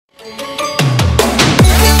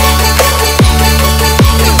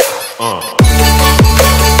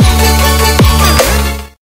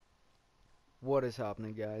is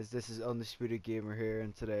happening, guys? This is Undisputed Gamer here,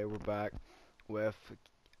 and today we're back with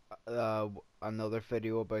uh, another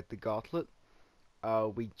video about the Gauntlet.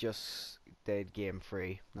 We just did Game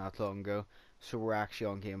 3 not long ago, so we're actually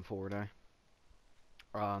on Game 4 now.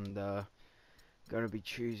 And gonna be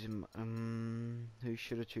choosing, who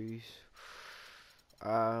should I choose?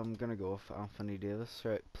 I'm gonna go with Anthony Davis.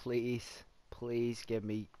 Right, please give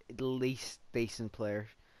me at least decent players.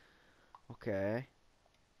 Okay.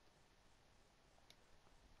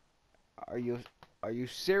 Are you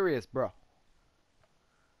serious, bro?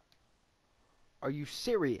 Are you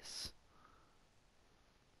serious?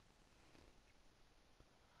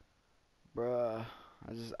 Bruh,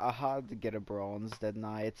 I had to get a bronze, didn't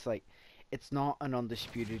I? It's like, it's not an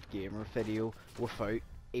Undisputed Gamer video without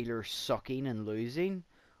either sucking and losing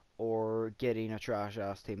or getting a trash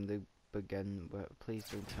ass team to begin with. Please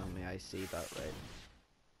don't tell me I see that right.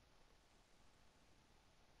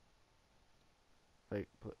 Like,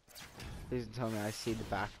 please don't tell me I see the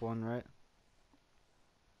back one right.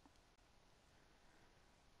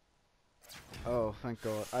 Oh, thank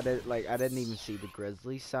God. I didn't even see the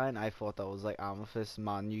Grizzlies sign. I thought that was like Amethyst,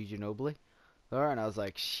 Manu, Ginobili. There, and I was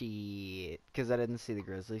like, shit, because I didn't see the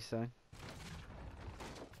Grizzlies sign.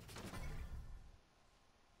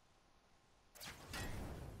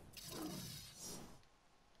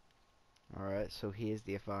 Alright, so here's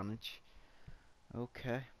the advantage.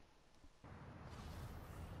 Okay.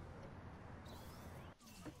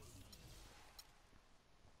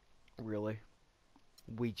 Really?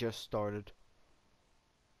 We just started.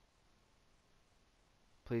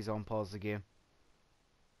 Please unpause the game.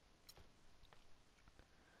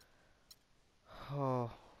 Oh.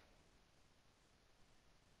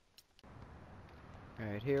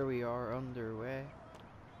 Alright, here we are underway.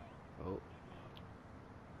 Oh.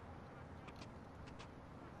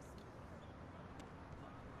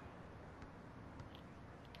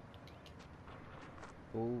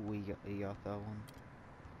 Oh, we got that one.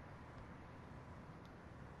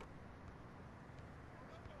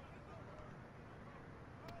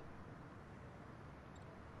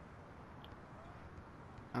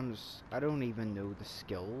 I don't even know the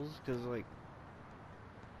skills, cause like,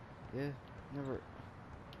 yeah, never.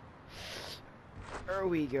 There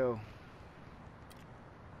we go.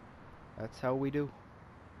 That's how we do.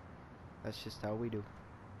 That's just how we do.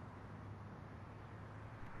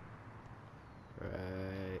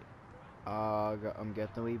 Right. I'm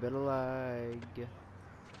getting a wee bit of lag.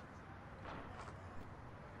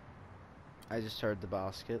 I just heard the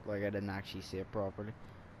basket, like I didn't actually see it properly.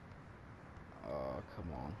 Oh,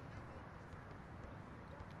 come on.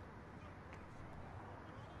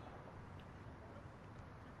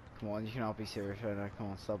 Come on, you cannot be serious right now.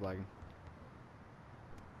 Come on, stop lagging.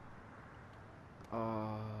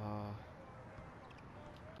 Oh,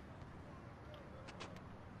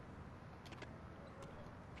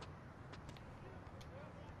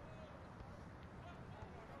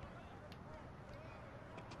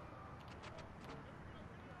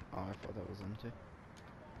 I thought that was empty.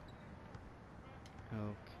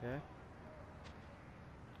 Okay.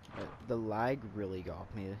 The lag really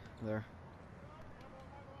got me there.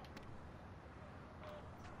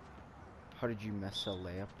 How did you miss a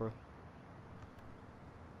layup, bro?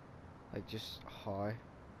 Like, just how?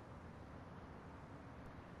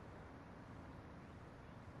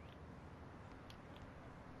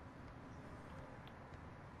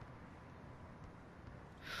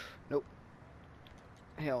 Nope.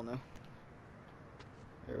 Hell no.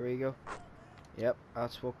 There we go. Yep,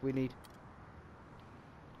 that's what we need.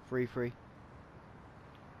 Free.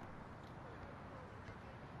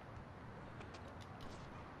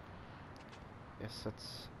 Yes,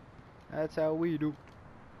 that's how we do.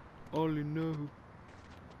 Only know.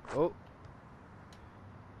 Oh.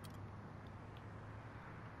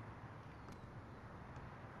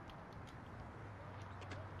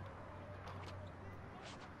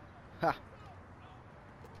 Ha.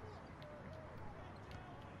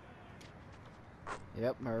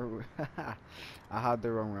 Yep, I had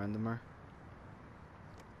the wrong randomer.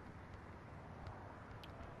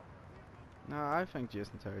 No, I think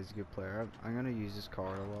Jason Terry's a good player. I'm gonna use his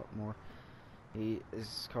card a lot more.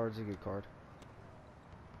 His card's a good card.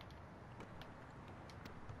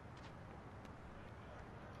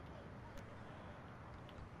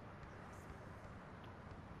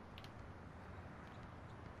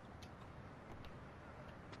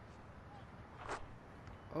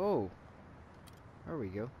 Oh, there we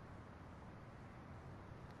go.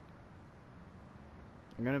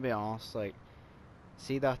 I'm gonna be honest, like,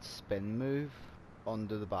 see that spin move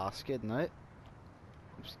under the basket, no? It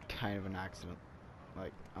was kind of an accident.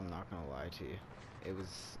 Like, I'm not gonna lie to you. It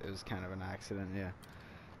was kind of an accident, yeah.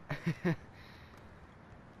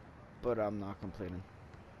 But I'm not complaining.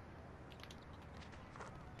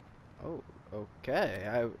 Oh,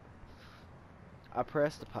 okay. I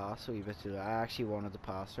pressed the pass a wee bit too late. I actually wanted to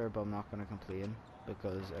pass her, but I'm not gonna complain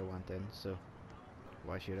because it went in, so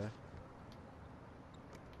why should I?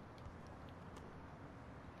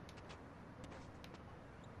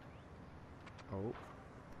 Oh.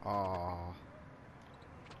 Aww.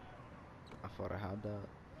 I thought I had that.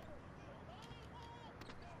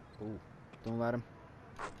 Oh, don't let him.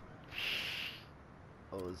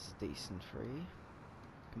 Oh, this is decent free.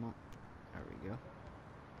 Come on. There we go.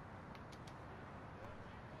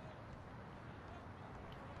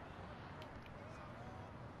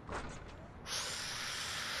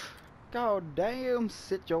 God damn,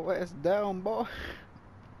 sit your ass down, boy.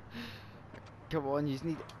 Come on, you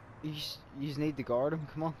just need to guard him.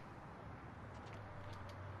 Come on.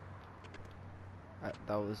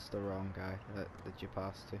 That was the wrong guy that you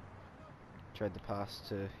passed to. Tried to pass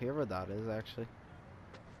to whoever that is, actually.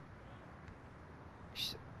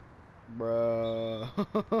 Bro.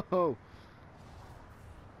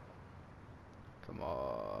 Come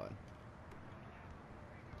on.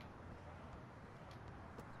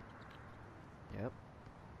 Yep.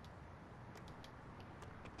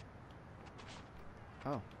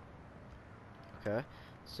 Oh. Okay.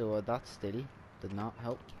 So that still did not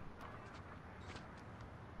help.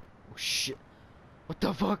 Oh shit. What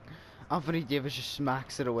the fuck? Anthony Davis just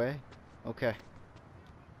smacks it away. Okay.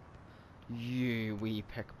 You wee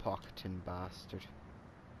pickpocketing bastard.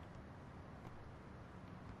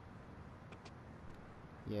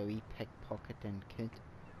 Yeah, wee pickpocketing kid.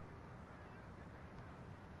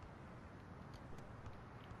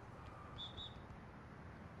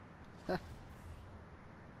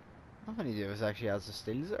 Anthony Davis actually has the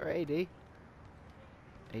steals, or AD?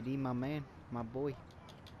 AD, my man, my boy.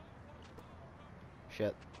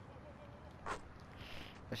 Shit.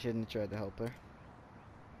 I shouldn't have tried to help her.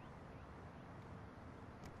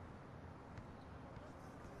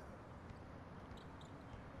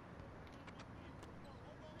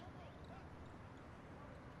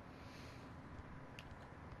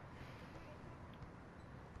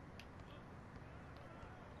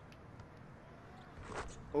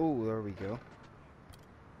 Oh, there we go.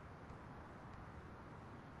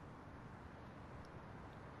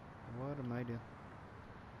 What am I doing?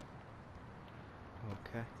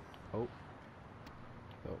 Okay. Oh.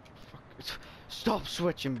 Oh, fuck. Stop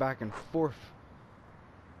switching back and forth.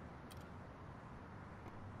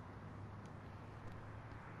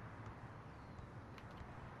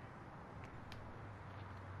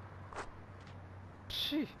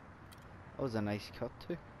 Gee. That was a nice cut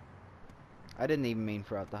too. I didn't even mean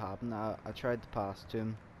for that to happen. I tried to pass to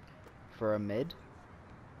him for a mid,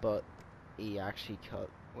 but he actually cut,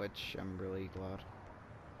 which I'm really glad.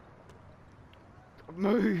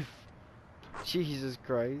 Move! Jesus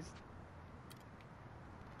Christ.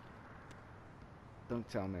 Don't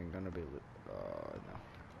tell me I'm gonna be oh no.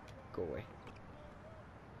 Go away.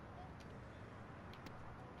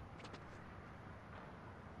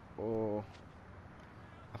 Oh.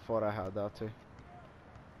 I thought I had that too.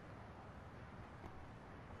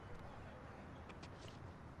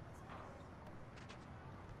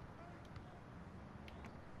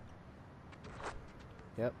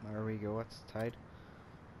 Yep, there we go. It's tied.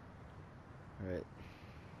 Alright.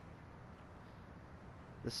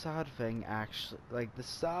 The sad thing actually, like the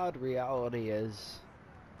sad reality is,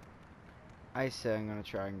 I say I'm gonna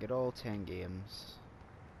try and get all 10 games.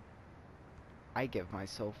 I give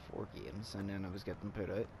myself 4 games and then I was getting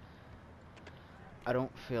put out. I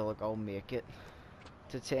don't feel like I'll make it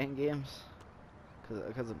to 10 games.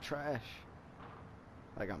 Cause I'm trash.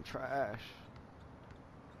 Like I'm trash.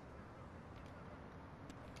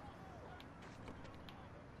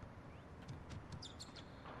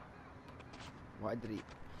 Why did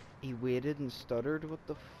he waited and stuttered? What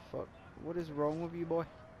the fuck? What is wrong with you, boy?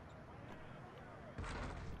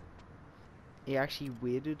 He actually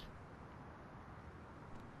waited.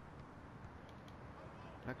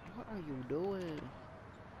 Like, what are you doing?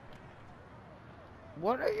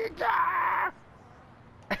 What are you doing?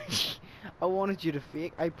 I wanted you to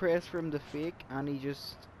fake. I pressed for him to fake, and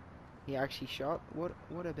he actually shot. What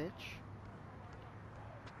a bitch.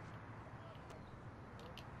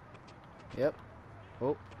 Yep.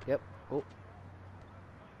 Oh, yep. Oh.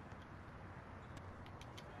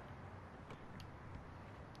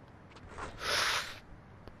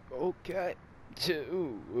 Okay.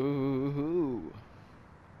 Ooh.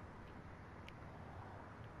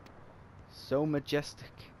 So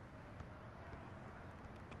majestic.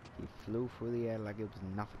 He flew through the air like it was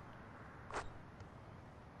nothing.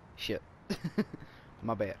 Shit.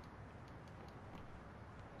 My bad.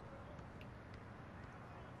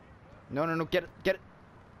 No, no, no, get it, get it!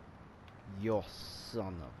 You son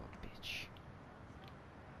of a bitch.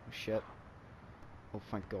 Oh shit. Oh,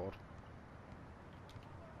 thank God.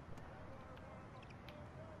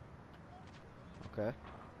 Okay.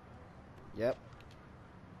 Yep.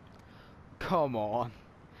 Come on.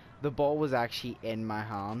 The ball was actually in my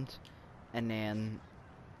hand, and then,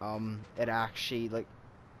 it actually, like,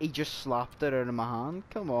 he just slapped it out of my hand.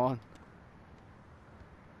 Come on.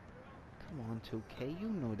 Come on, 2K, you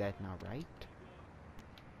know that's not right.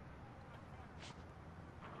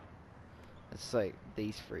 It's like,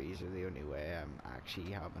 these threes are the only way I'm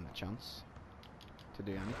actually having a chance to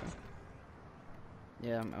do anything.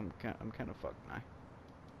 Yeah, I'm kind of fucked now.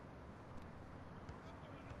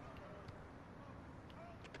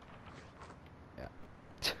 Yeah.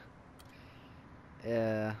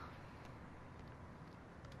 Yeah.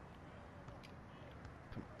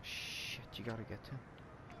 Shit, you gotta get to him.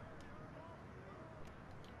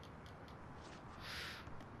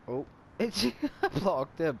 Oh, it's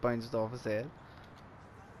blocked it, bounced off his head.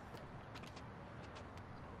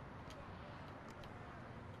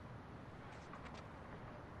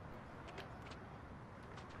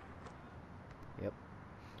 Yep.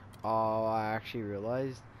 Oh, I actually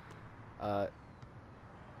realized,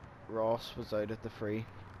 Ross was out at the free.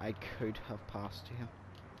 I could have passed to him.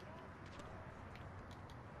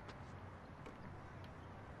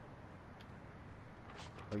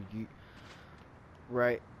 Are you...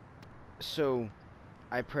 Right. So,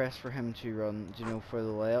 I press for him to run, you know, for the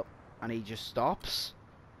layup, and he just stops.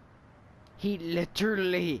 He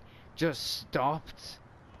literally just stopped.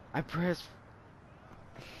 I press...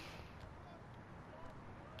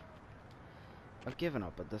 I've given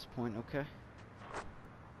up at this point, okay?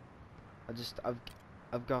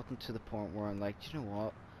 I've gotten to the point where I'm like, you know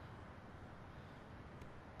what?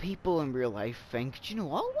 People in real life think, do you know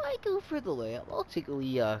what? Why go for the layup? I'll take a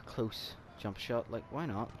wee close jump shot. Like, why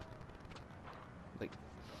not? Like,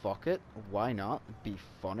 fuck it. Why not? It'd be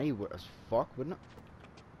funny as fuck, wouldn't it?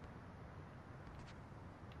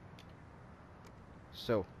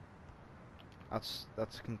 So, that's the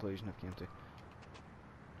conclusion I've came to.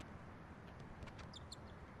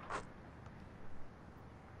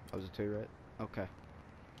 That was a 2, right? Okay.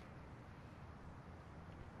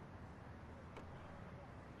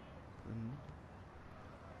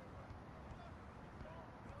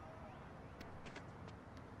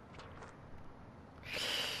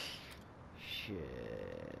 Shit.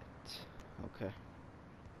 Okay.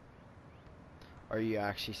 Are you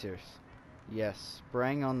actually serious? Yes.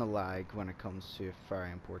 Bring on the lag when it comes to a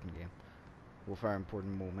very important game. Well, very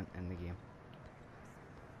important moment in the game.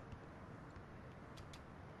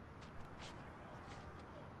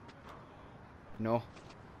 No.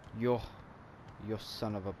 You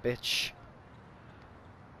son of a bitch.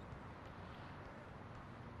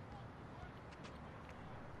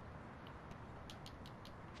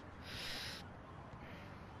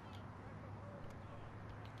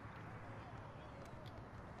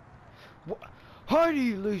 What? How do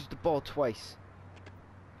you lose the ball twice?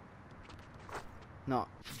 No.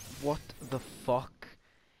 What the fuck?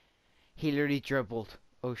 He literally dribbled.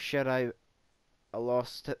 Oh shit, I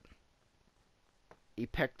lost it. He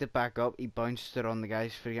picked it back up, he bounced it on the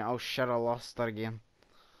guy's feet again. Oh shit, I lost that again.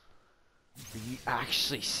 Are you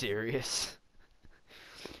actually serious?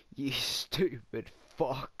 You stupid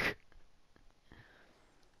fuck.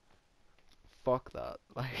 Fuck that.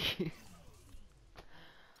 Like...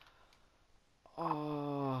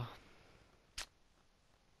 Oh...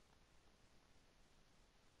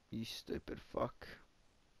 You stupid fuck.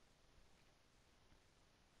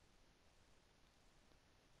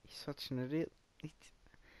 He's such an idiot.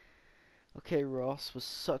 Okay, Ross was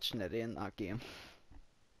such an idiot in that game.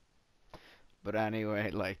 But anyway,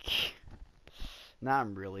 like... Now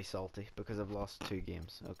I'm really salty because I've lost 2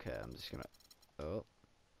 games. Okay, I'm just gonna... Oh.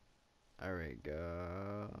 There we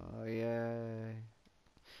go. Yay.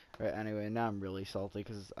 Right, anyway, now I'm really salty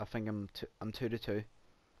because I think I'm 2-2.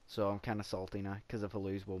 So I'm kind of salty now because if I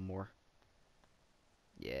lose one more.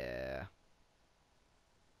 Yeah.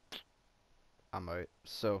 I'm out.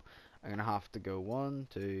 So I'm gonna have to go 1,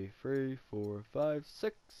 2, 3, 4, 5,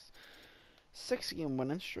 6. 6-game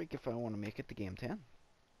winning streak if I want to make it to game 10.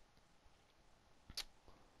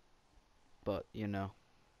 But, you know,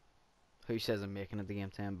 who says I'm making it to game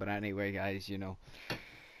 10? But anyway, guys, you know,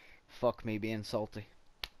 fuck me being salty.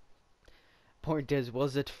 Point is,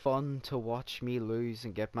 was it fun to watch me lose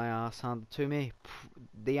and get my ass handed to me?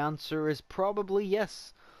 The answer is probably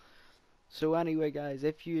yes. So anyway, guys,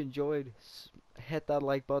 if you enjoyed, hit that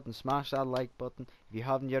like button, smash that like button. If you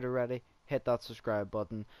haven't yet already, hit that subscribe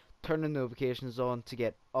button. Turn the notifications on to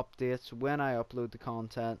get updates when I upload the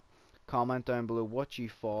content. Comment down below what you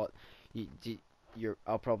thought.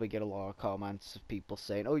 I'll probably get a lot of comments of people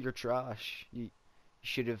saying, "Oh, you're trash. You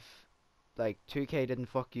should have, like, 2K didn't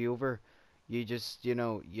fuck you over. You just,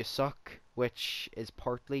 you suck," which is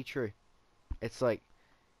partly true. It's like,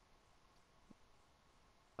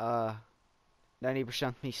 uh,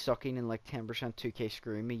 90% me sucking and like 10% 2K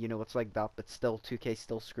screwing me. It's like that, but still 2K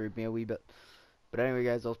still screwed me a wee bit. But anyway,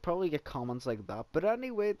 guys, I'll probably get comments like that. But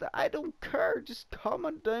anyway, I don't care. Just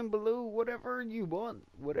comment down below whatever you want,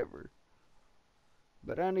 whatever.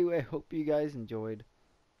 But anyway, hope you guys enjoyed.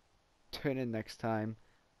 Tune in next time.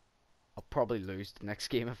 I'll probably lose the next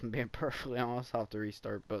game if I'm being perfectly honest. I'll have to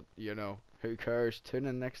restart, but who cares? Tune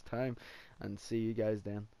in next time and see you guys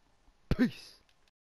then. Peace.